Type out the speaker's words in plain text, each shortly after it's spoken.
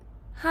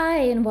Hi,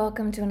 and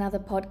welcome to another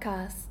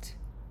podcast.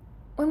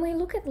 When we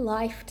look at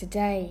life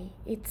today,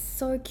 it's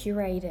so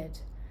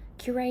curated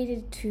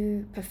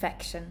to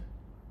perfection.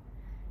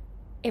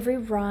 Every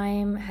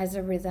rhyme has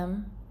a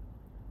rhythm,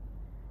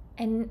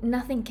 and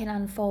nothing can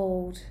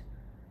unfold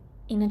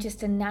in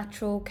just a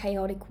natural,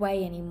 chaotic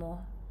way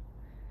anymore.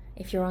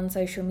 If you're on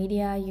social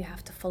media, you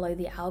have to follow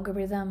the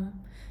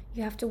algorithm,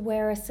 you have to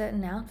wear a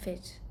certain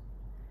outfit,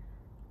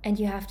 and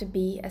you have to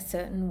be a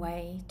certain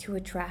way to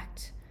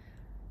attract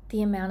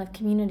the amount of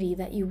community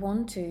that you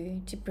want to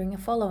bring a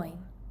following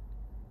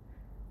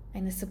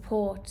and a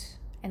support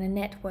and a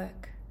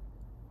network.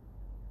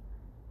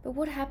 But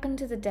what happened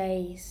to the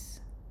days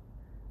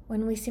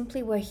when we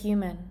simply were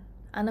human,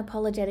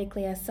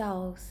 unapologetically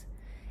ourselves,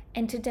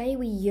 and today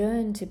we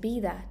yearn to be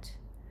that?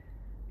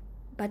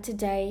 But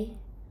today,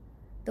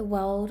 the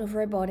world of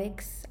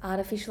robotics,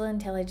 artificial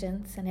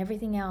intelligence, and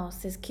everything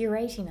else is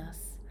curating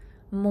us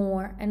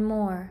more and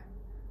more.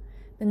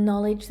 The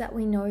knowledge that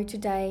we know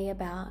today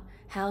about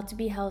how to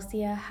be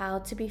healthier, how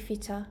to be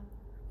fitter,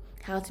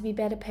 how to be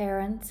better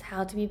parents,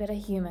 how to be better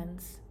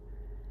humans.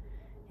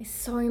 There's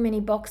so many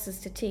boxes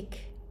to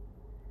tick.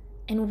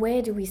 And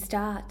where do we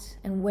start?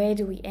 And where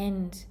do we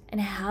end?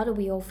 And how do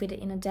we all fit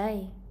it in a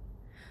day?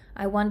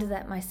 I wonder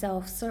that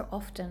myself so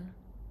often.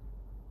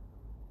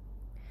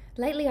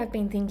 Lately I've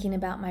been thinking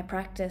about my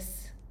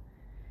practice.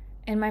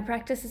 And my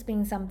practice has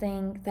been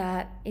something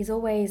that is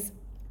always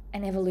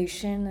an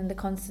evolution, and the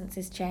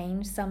constants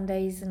change. Some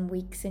days and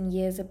weeks and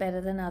years are better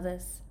than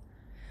others.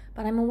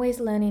 But I'm always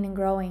learning and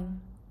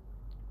growing.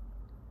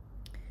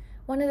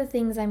 One of the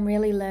things I'm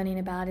really learning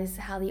about is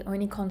how the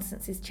only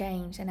constants is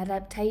change, and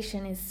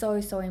adaptation is so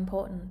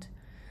important.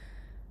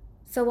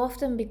 So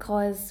often,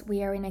 because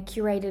we are in a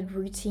curated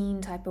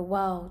routine type of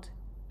world,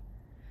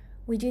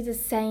 we do the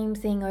same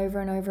thing over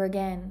and over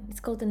again. It's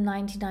called the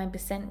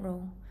 99%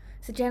 rule.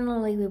 So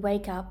generally we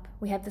wake up,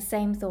 we have the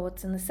same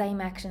thoughts and the same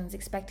actions,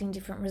 expecting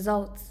different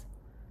results.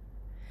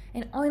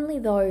 And only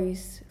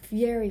those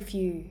very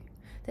few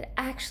that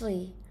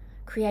actually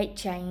create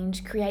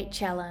change, create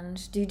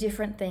challenge, do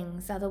different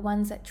things are the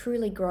ones that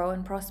truly grow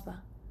and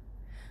prosper.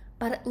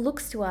 But it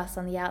looks to us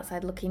on the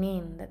outside looking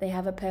in that they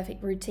have a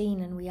perfect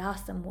routine, and we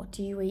ask them, what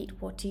do you eat?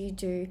 What do you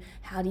do?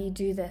 How do you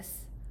do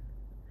this?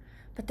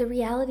 But the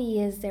reality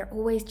is they're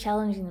always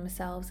challenging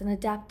themselves and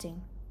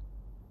adapting.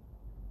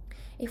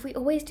 If we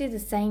always do the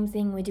same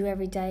thing we do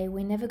every day,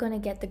 we're never going to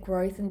get the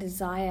growth and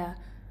desire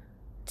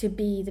to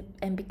be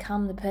and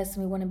become the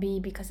person we want to be,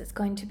 because it's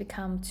going to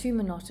become too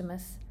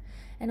monotonous.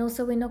 And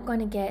also we're not going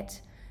to get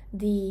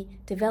the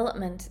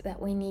development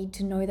that we need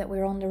to know that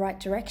we're on the right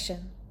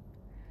direction.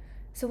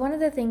 So one of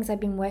the things I've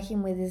been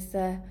working with is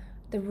the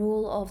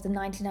rule of the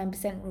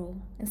 99%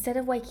 rule. Instead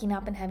of waking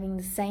up and having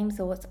the same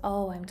thoughts,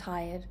 oh, I'm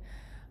tired,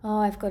 oh,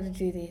 I've got to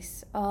do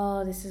this,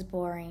 oh, this is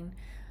boring,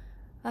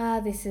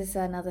 this is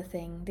another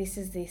thing, this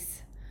is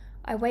this.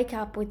 I wake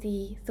up with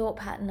the thought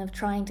pattern of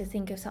trying to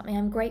think of something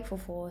I'm grateful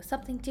for,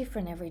 something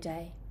different every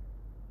day.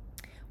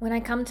 When I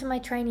come to my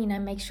training, I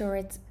make sure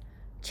it's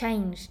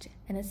changed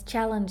and it's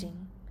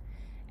challenging.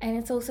 And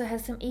it also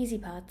has some easy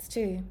parts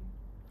too.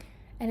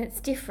 And it's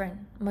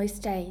different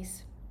most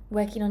days,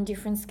 working on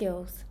different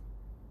skills.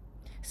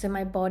 So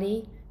my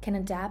body can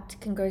adapt,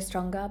 can grow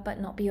stronger,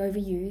 but not be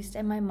overused.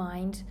 And my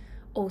mind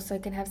also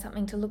can have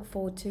something to look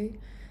forward to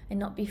and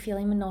not be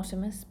feeling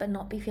monotonous, but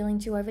not be feeling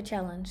too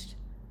over-challenged.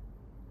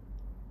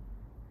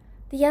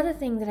 The other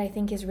thing that I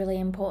think is really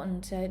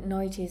important to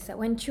note is that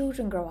when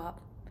children grow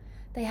up,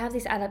 they have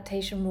this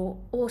adaptation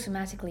rule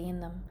automatically in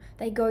them.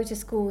 They go to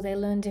school, they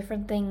learn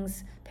different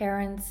things,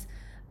 parents,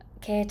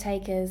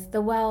 caretakers,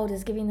 the world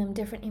is giving them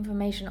different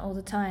information all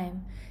the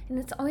time. And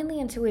it's only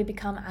until we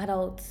become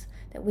adults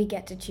that we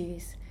get to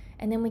choose.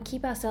 And then we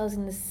keep ourselves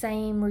in the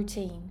same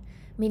routine,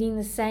 meeting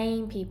the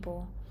same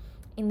people,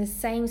 in the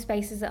same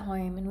spaces at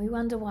home, and we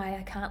wonder why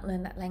I can't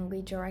learn that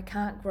language, or I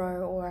can't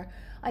grow, or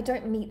I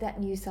don't meet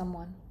that new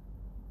someone.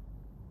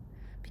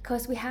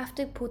 Because we have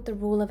to put the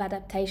rule of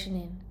adaptation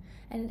in,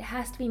 and it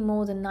has to be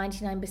more than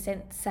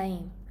 99% the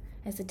same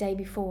as the day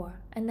before,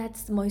 and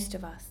that's most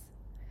of us.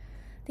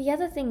 The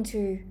other thing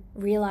to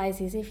realize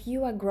is if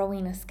you are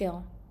growing a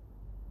skill,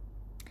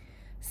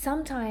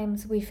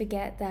 sometimes we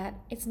forget that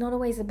it's not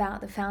always about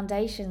the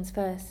foundations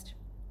first.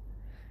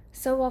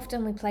 So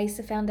often we place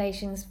the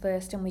foundations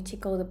first and we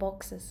tick all the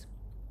boxes.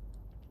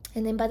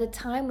 And then by the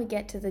time we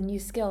get to the new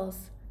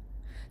skills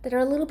that are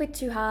a little bit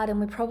too hard and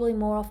we're probably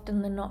more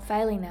often than not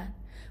failing at,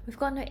 we've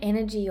got no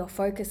energy or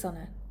focus on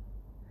it.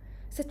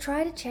 So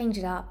try to change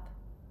it up.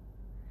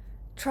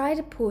 Try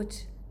to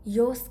put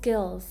your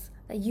skills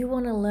that you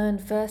want to learn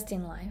first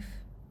in life,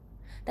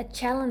 that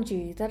challenge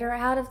you, that are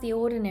out of the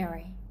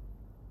ordinary,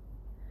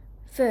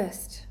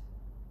 first.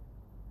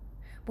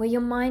 Where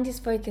your mind is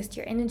focused,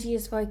 your energy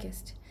is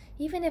focused.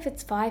 Even if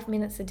it's 5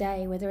 minutes a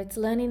day, whether it's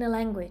learning a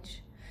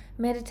language,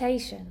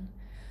 meditation,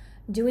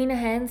 doing a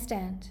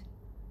handstand,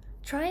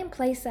 try and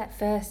place that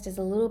first as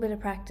a little bit of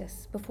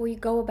practice before you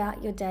go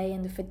about your day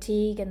and the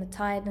fatigue and the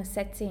tiredness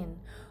sets in,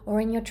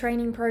 or in your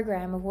training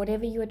program of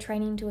whatever you are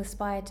training to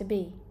aspire to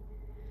be.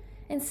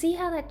 and see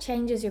how that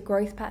changes your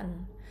growth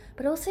pattern,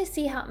 but also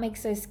see how it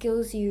makes those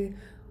skills you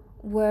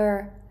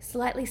were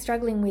slightly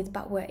struggling with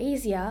but were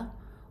easier,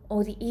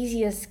 or the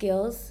easier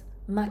skills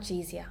much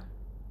easier.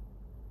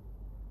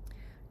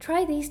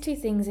 Try these two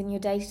things in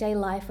your day-to-day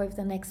life over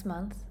the next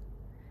month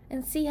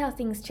and see how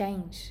things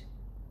change.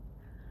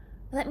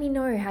 Let me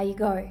know how you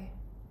go,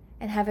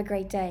 and have a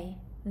great day.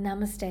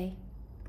 Namaste.